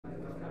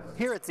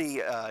Here at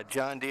the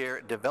John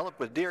Deere Develop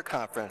with Deere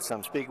conference,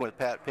 I'm speaking with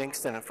Pat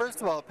Pinkston. And first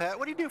of all, Pat,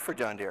 what do you do for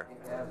John Deere?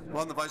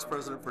 Well, I'm the Vice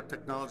President for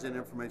Technology and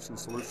Information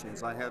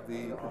Solutions. I have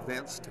the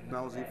advanced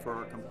technology for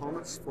our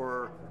components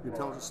for the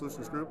Intelligent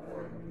Solutions Group,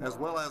 as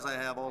well as I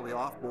have all the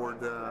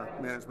off-board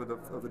management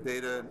of the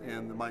data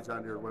and the My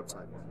John Deere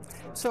website.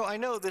 So I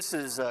know this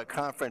is a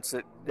conference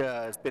that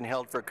has been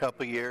held for a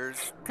couple of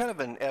years, kind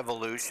of an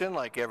evolution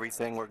like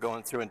everything we're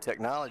going through in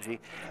technology.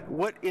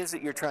 What is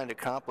it you're trying to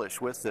accomplish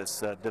with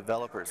this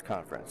developers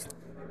conference?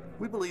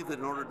 We believe that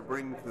in order to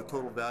bring the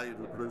total value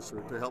to the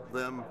producer, to help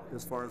them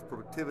as far as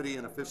productivity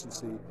and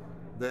efficiency,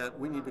 that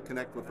we need to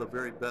connect with the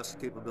very best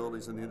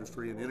capabilities in the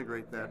industry and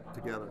integrate that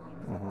together.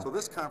 So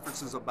this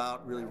conference is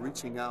about really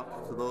reaching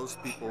out to those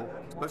people,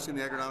 especially in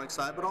the agronomic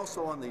side, but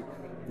also on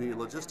the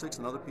logistics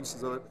and other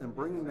pieces of it, and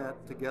bringing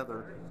that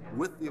together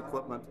with the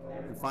equipment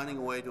and finding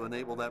a way to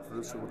enable that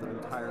producer with an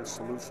entire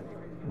solution.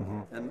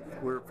 And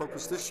we're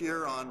focused this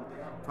year on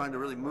trying to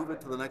really move it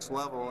to the next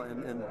level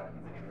and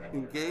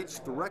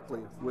engage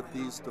directly with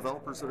these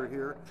developers that are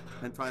here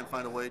and try and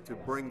find a way to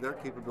bring their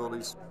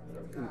capabilities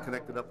and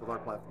connect it up with our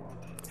platform.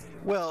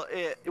 Well,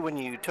 when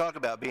you talk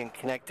about being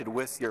connected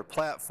with your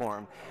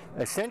platform,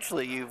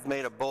 essentially you've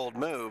made a bold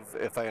move,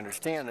 if I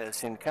understand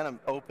this, in kind of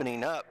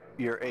opening up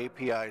your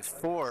APIs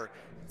for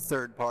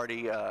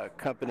third-party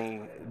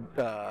company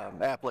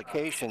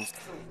applications.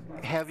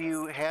 Have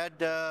you had,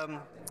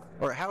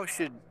 or how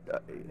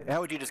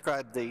would you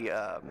describe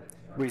the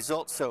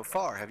results so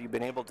far? Have you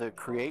been able to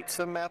create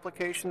some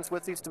applications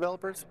with these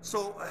developers?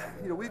 So,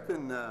 we've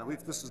been,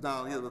 this is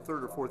now the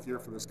third or fourth year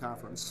for this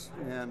conference,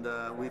 and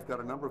we've got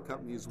a number of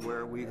companies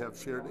where we have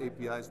shared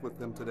APIs with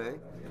them today.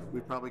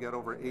 We've probably got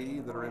over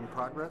 80 that are in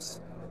progress.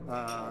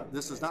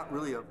 This is not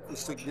really a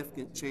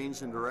significant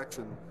change in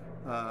direction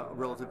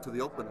relative to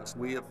the openness.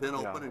 We have been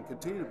open and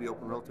continue to be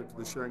open relative to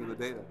the sharing of the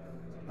data.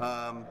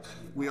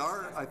 We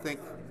are, I think,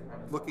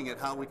 looking at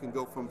how we can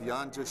go from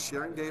beyond just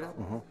sharing data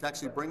to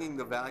actually bringing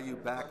the value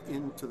back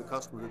into the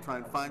customer, to try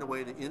and find a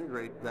way to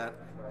integrate that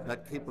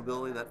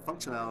capability, that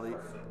functionality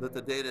that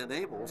the data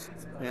enables,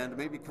 and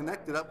maybe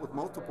connect it up with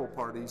multiple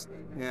parties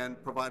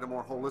and provide a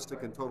more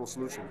holistic and total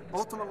solution.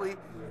 Ultimately,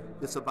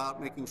 it's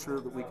about making sure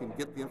that we can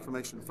get the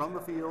information from the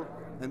field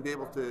and be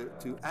able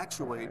to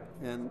actuate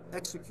and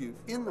execute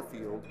in the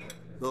field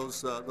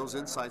those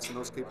insights and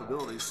those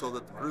capabilities, so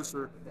that the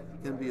producer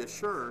can be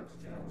assured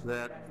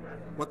that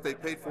what they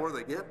paid for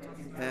they get,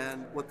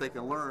 and what they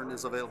can learn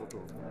is available to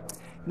them.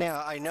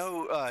 Now, I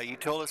know you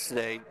told us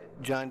today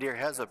John Deere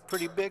has a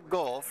pretty big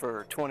goal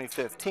for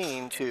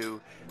 2015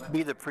 to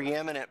be the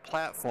preeminent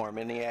platform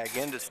in the ag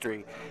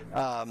industry.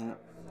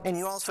 And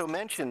you also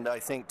mentioned, I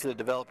think, to the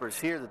developers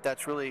here that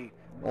that's really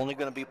only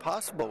going to be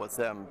possible with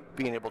them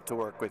being able to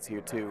work with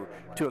you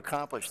to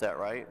accomplish that,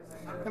 right?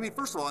 I mean,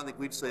 first of all, I think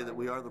we'd say that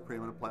we are the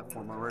preeminent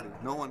platform already.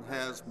 No one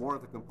has more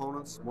of the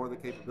components, more of the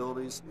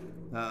capabilities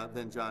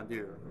than John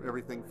Deere.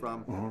 Everything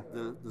from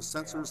the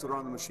sensors that are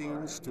on the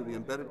machines, to the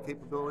embedded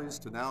capabilities,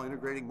 to now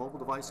integrating mobile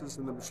devices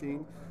in the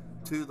machine,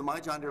 to the My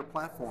John Deere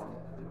platform.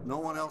 No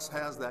one else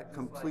has that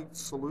complete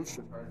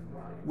solution.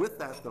 With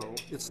that, though,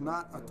 it's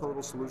not a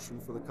total solution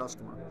for the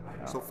customer.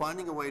 So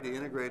finding a way to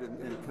integrate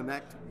and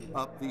connect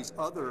up these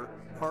other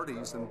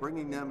parties and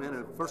bringing them in,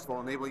 and first of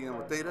all enabling them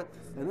with data,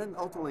 and then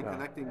ultimately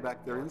connecting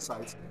back their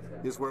insights,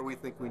 is where we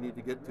think we need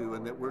to get to,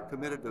 and that we're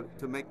committed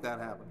to make that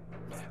happen.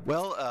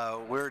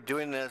 Well, we're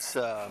doing this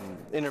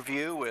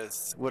interview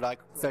with what I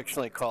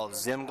affectionately call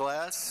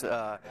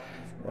ZimmGlass,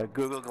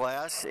 Google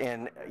Glass,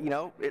 and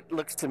it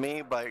looks to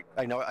me,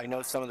 I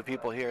know some of the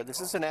people here, this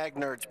is an ag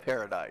nerd's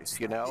paradise,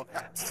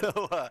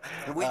 So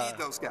and we need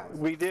those guys.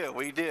 We do.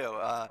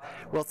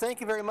 Well, thank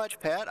you very much,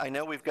 Pat. I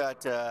know we've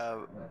got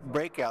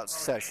breakout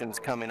sessions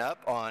coming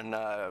up on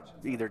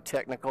either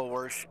technical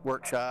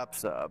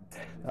workshops,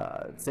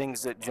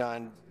 things that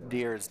John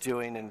Deere is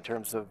doing in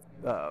terms of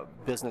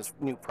business,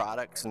 new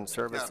products and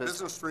services. Yeah,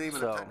 business stream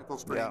and a technical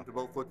stream to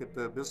both look at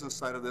the business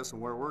side of this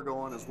and where we're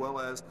going, as well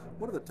as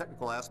what are the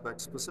technical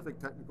aspects, specific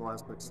technical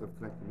aspects of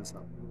connecting this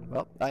up.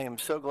 Well, I am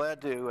so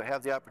glad to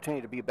have the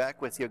opportunity to be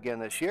back with you again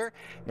this year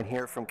and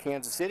hear from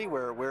Kansas City,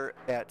 where we're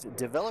at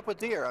Develop with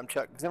Deere. I'm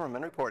Chuck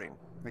Zimmerman reporting.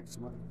 Thank you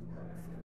so much.